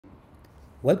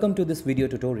Welcome to this video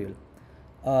tutorial.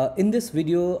 In this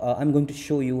video, I'm going to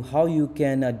show you how you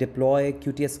can deploy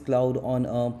QuTScloud on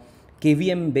a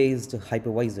KVM based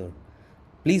hypervisor.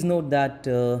 Please note that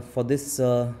for this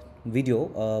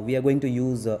video, we are going to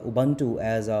use Ubuntu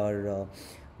as our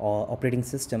operating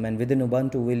system, and within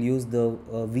Ubuntu we'll use the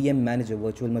VM manager,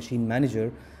 virtual machine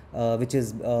manager, which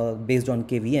is based on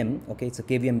KVM. Okay, it's a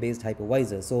KVM based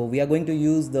hypervisor. So we are going to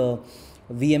use the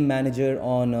VM manager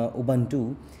on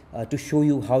Ubuntu to show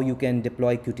you how you can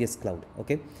deploy QuTScloud.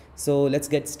 Okay, so let's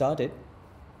get started.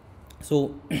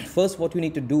 So first what you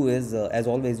need to do is, as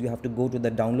always, you have to go to the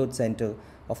download center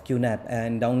of QNAP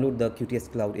and download the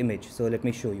QuTScloud image. So let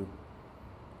me show you.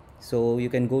 So you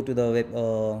can go to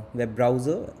the web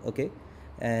browser, okay,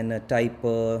 and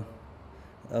go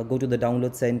to the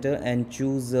download center and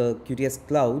choose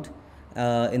QuTScloud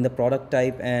in the product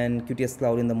type and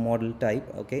QuTScloud in the model type.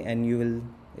 Okay, and you will,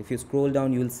 if you scroll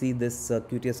down, you will see this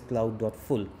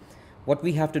QuTScloud.full. What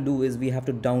we have to do is we have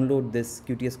to download this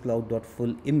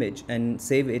QuTScloud.full image and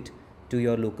save it to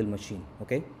your local machine.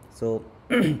 Okay, so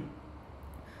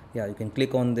yeah, you can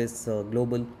click on this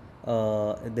global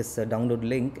download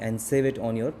link and save it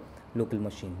on your local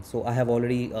machine. So I have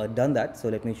already done that, so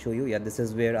let me show you. Yeah, this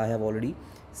is where I have already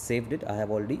saved it. I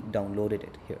have already downloaded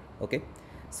it here. Okay,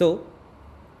 so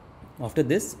after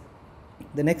this,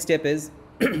 the next step is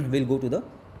we'll go to the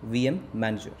VM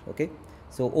manager. Okay,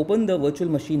 so open the virtual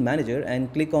machine manager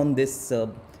and click on this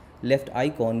left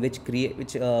icon, which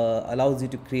allows you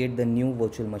to create the new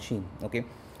virtual machine. Okay,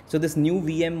 so this new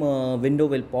VM window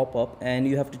will pop up, and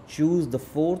you have to choose the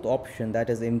fourth option, that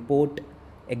is import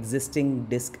existing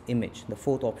disk image, the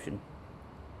fourth option,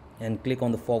 and click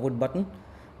on the forward button,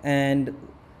 and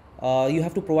you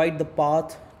have to provide the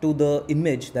path to the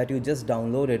image that you just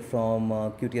downloaded from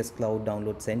QuTScloud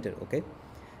download center. Okay,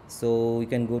 so you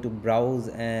can go to browse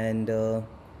and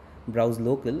browse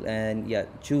local, and yeah,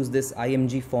 choose this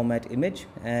IMG format image,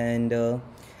 and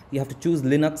you have to choose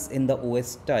Linux in the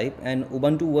OS type, and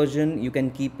Ubuntu version you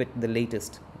can keep it the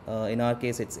latest. In our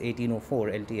case it's 1804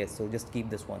 LTS, so just keep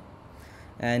this one,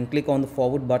 and click on the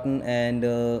forward button, and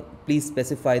please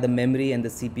specify the memory and the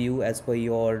CPU as per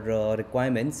your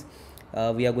requirements.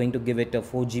 We are going to give it a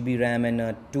 4 GB RAM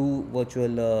and 2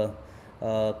 virtual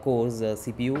cores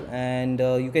CPU, and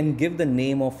you can give the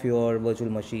name of your virtual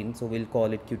machine. So we'll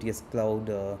call it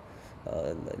QuTScloud,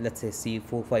 let's say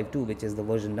C452, which is the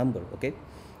version number. Okay,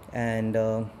 and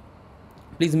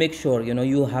please make sure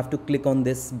you have to click on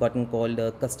this button called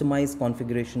customize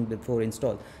configuration before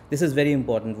install. This is very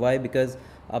important. Why? Because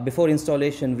before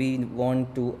installation we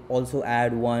want to also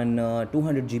add one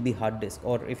 200 GB hard disk,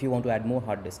 or if you want to add more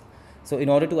hard disk. So in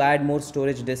order to add more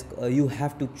storage disk, you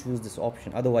have to choose this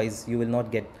option, otherwise you will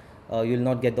not get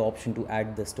the option to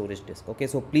add the storage disk. Okay,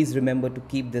 so please remember to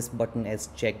keep this button as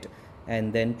checked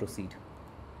and then proceed.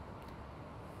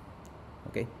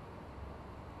 Okay,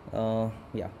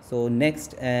 yeah, so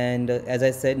next, and as I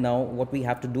said, now what we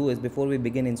have to do is, before we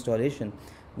begin installation,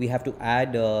 we have to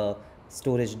add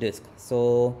storage disk.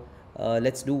 So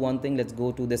let's do one thing. Let's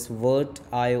go to this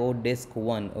virt.io disk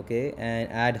 1, okay,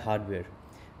 and add hardware.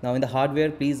 Now in the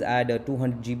hardware, please add a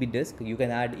 200 GB disk. You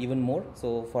can add even more,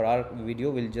 so for our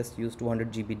video we'll just use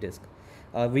 200 GB disk.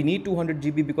 We need 200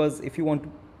 GB because if you want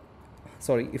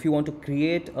to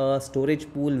create a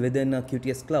storage pool within a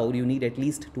QuTScloud, you need at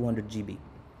least 200 GB.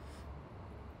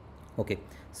 Okay,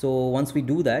 so once we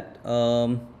do that,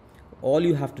 all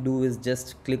you have to do is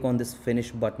just click on this finish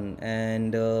button,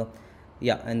 and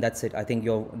yeah, and that's it. I think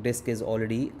your disk is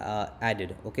already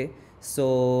added. Okay,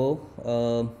 so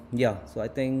yeah, so I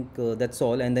think that's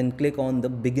all, and then click on the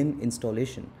begin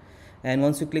installation, and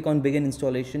once you click on begin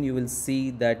installation, you will see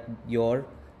that your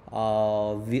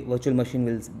virtual machine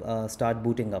will start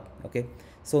booting up. Okay,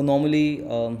 so normally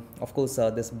of course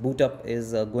this boot up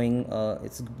is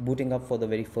it's booting up for the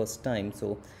very first time,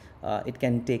 so it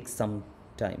can take some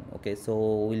time. Okay,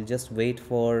 so we'll just wait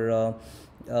for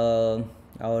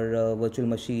our virtual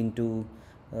machine to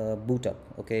boot up.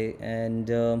 Okay, and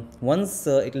once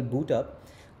it will boot up,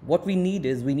 what we need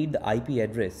is the IP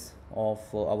address of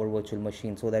our virtual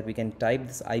machine, so that we can type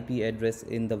this IP address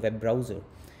in the web browser.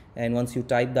 And once you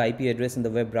type the IP address in the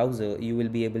web browser, you will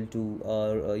be able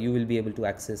to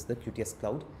access the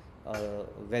QuTScloud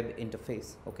web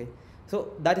interface. Okay,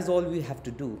 so that is all we have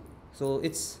to do. So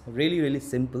it's really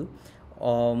simple.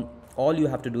 All you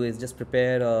have to do is just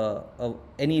prepare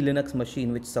any Linux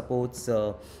machine which supports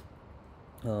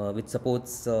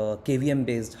KVM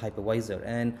based hypervisor,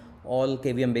 and all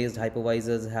KVM based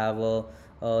hypervisors have a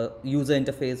user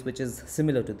interface which is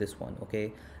similar to this one.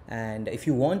 Okay, And if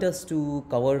you want us to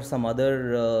cover some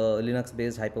other Linux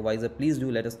based hypervisor, please do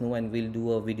let us know and we'll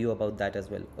do a video about that as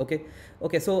well. Okay,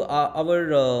 so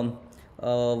our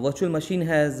virtual machine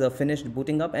has finished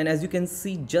booting up, and as you can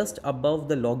see, just above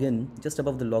the login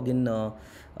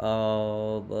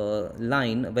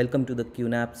line, welcome to the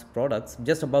QNAP's products,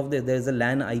 just above there is a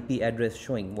LAN IP address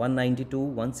showing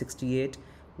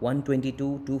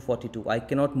 192.168.122.242. I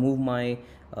cannot move my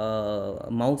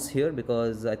mouse here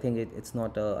because I think it's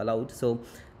not allowed. So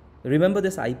remember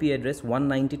this IP address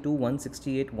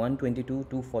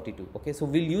 192.168.122.242. Okay, so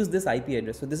we'll use this IP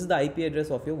address. So this is the IP address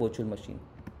of your virtual machine.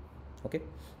 Okay,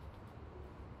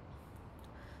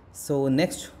 so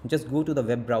next just go to the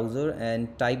web browser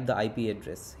and type the IP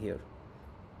address here,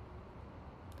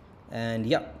 and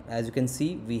yeah, as you can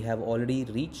see, we have already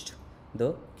reached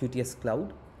the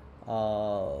QuTScloud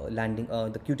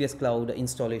the QuTScloud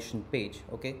installation page.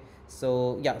 Okay,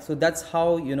 so yeah, so that's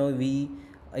how we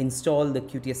install the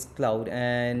QuTScloud,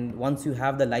 and once you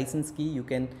have the license key, you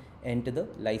can enter the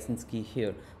license key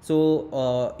here. So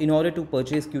in order to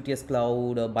purchase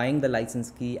QuTScloud, buying the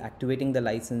license key, activating the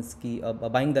license key,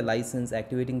 buying the license,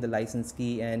 activating the license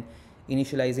key, and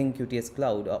initializing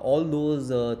QuTScloud, all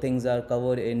those things are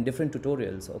covered in different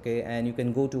tutorials. Okay, and you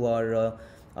can go to our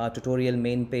tutorial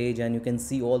main page and you can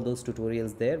see all those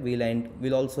tutorials there.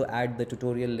 We'll also add the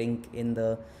tutorial link in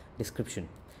the description,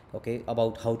 okay,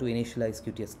 about how to initialize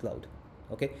QuTScloud.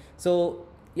 Okay, so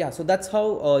yeah, so that's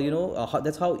how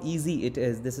that's how easy it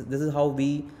is. This is how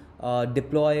we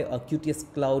deploy a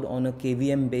QuTScloud on a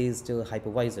KVM based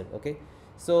hypervisor. Okay,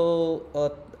 so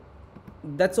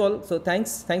that's all. So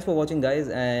thanks for watching, guys,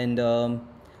 and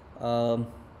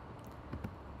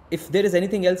if there is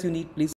anything else you need, please